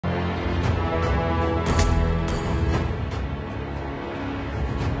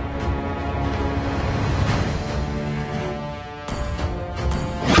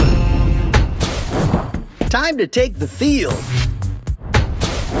Time to take the field.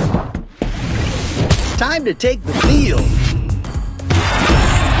 Time to take the field.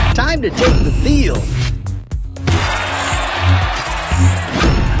 Time to take the field.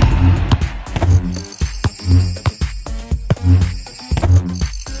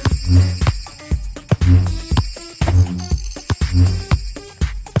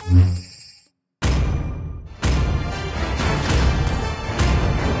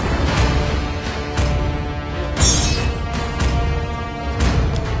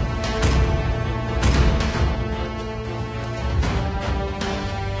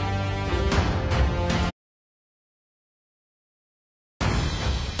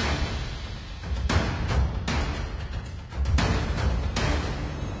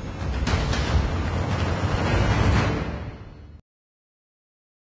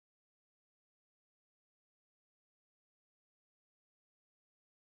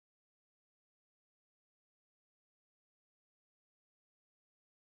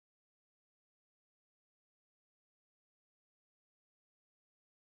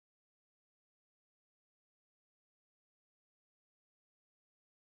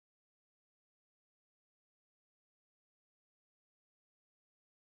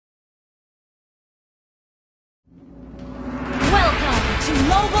 To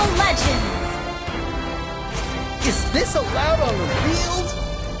Mobile Legends! Is this allowed on the field?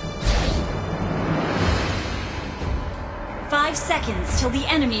 5 seconds till the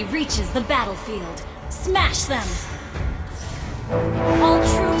enemy reaches the battlefield. Smash them! All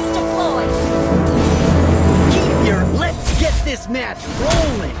troops deployed! Keep your let's get this match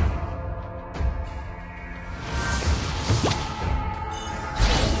rolling!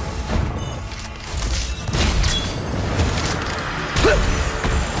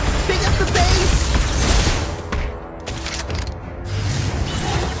 Pick up the base!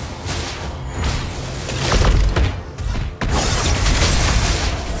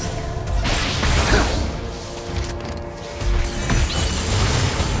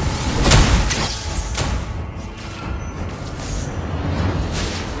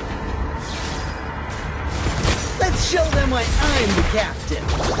 Let's show them why I'm the captain!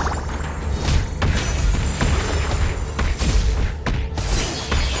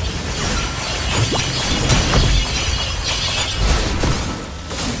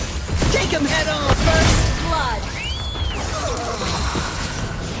 Take him head on! First blood!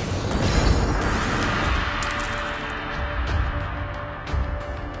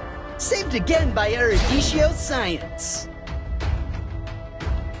 Saved again by Eruditio Science.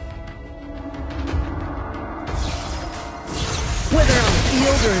 Whether on the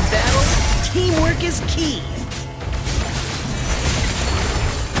field or in battle, teamwork is key.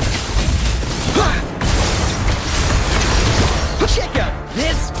 Check out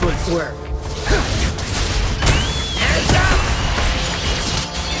this footwork. Hands up!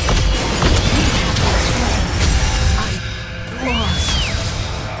 I lost.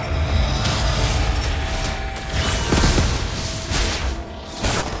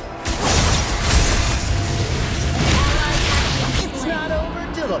 It's not over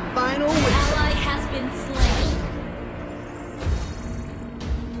till the final whistle. Ally has been slain.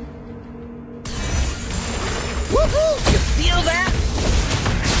 Woohoo! You feel that?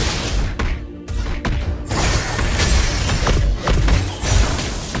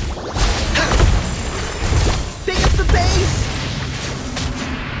 Pick up the base!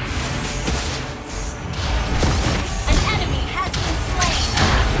 An enemy has been slain.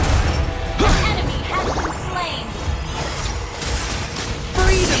 An enemy has been slain.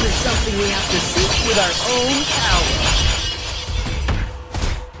 Freedom is something we have to seek with our own power.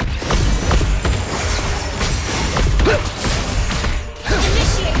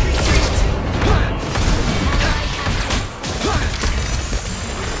 Initiate retreat.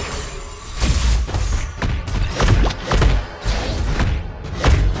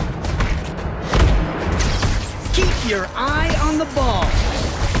 Keep your eye on the ball.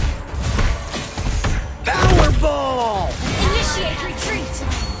 Powerball! Initiate retreat.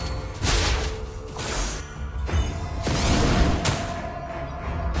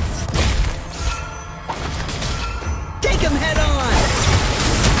 Take him head on!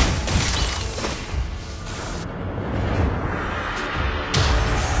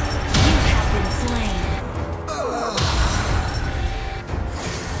 You have been slain.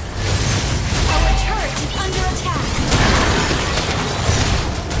 Our turret is under attack.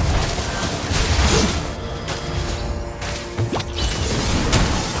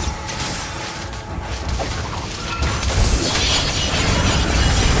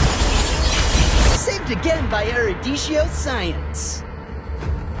 Saved again by Eruditio Science.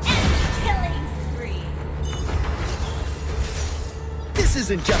 And killing spree. This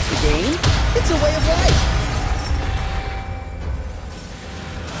isn't just a game, it's a way of life.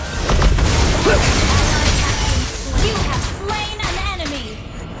 You have slain an enemy.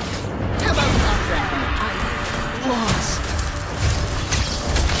 How about nothing? I lost.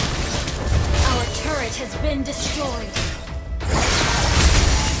 Our turret has been destroyed.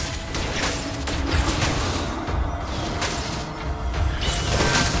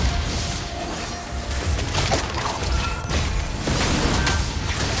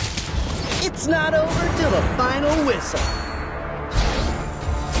 It's not over till the final whistle.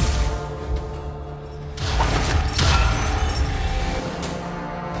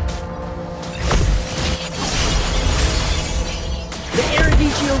 The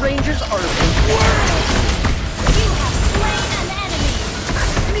Eruditio Rangers are the world! You have slain an enemy. I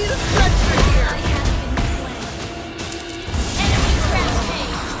need a stretcher here! I have been slain. Enemy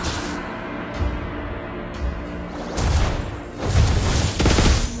rampage.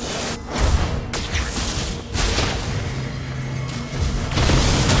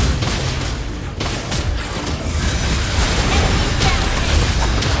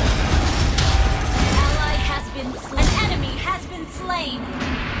 Ally has been slain. An enemy has been slain.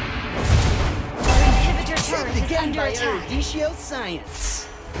 Our inhibitor turret Saved is again under by attack. Eruditio Science.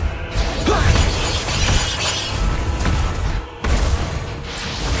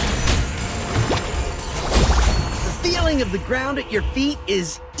 The feeling of the ground at your feet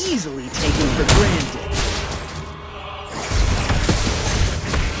is easily taken for granted.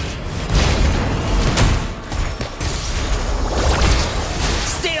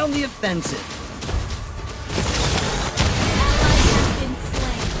 Stay on the offensive. Ally has been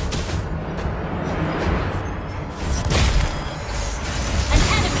slain. An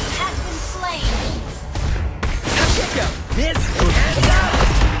enemy has been slain. Check out this and up.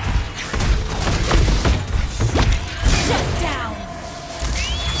 Shut down.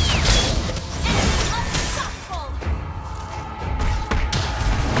 Enemy unstoppable.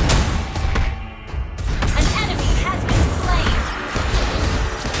 An enemy has been slain.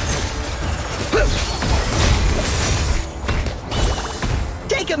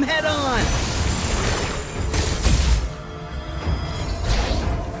 Take him head on.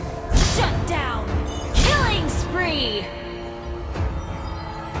 Shut down. Killing spree.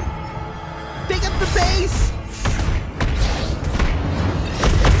 Pick up the pace.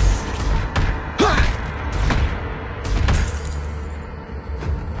 Ha!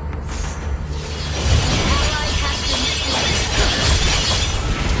 Ally has been slain.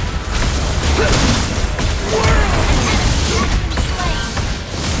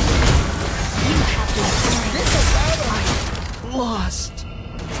 You have been slain. Lost.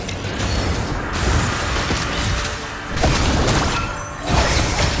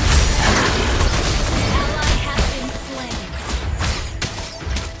 Ally has been slain.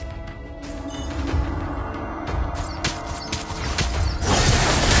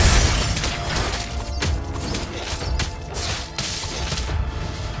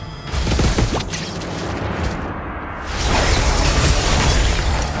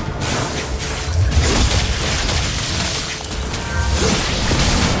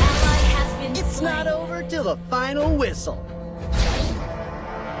 Ally has been It's slain. not over till the final whistle.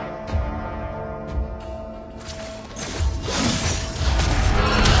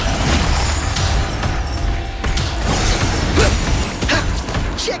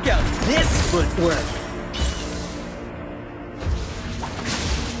 Check out this footwork.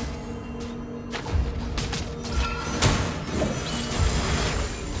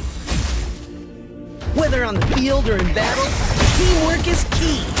 Whether on the field or in battle, teamwork is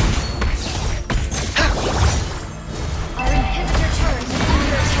key. Our inhibitor turret is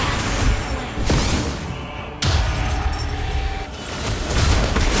under attack.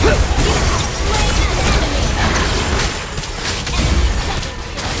 You have slain an enemy. Enemy double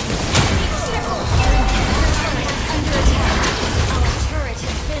kill. Enemy triple. Our inhibitor turret is under attack. Our turret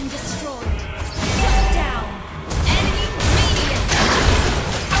has been destroyed. Shut down. Enemy immediate.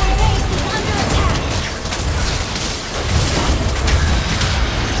 Our base is under attack.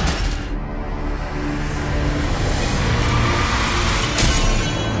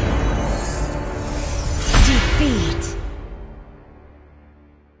 Defeat.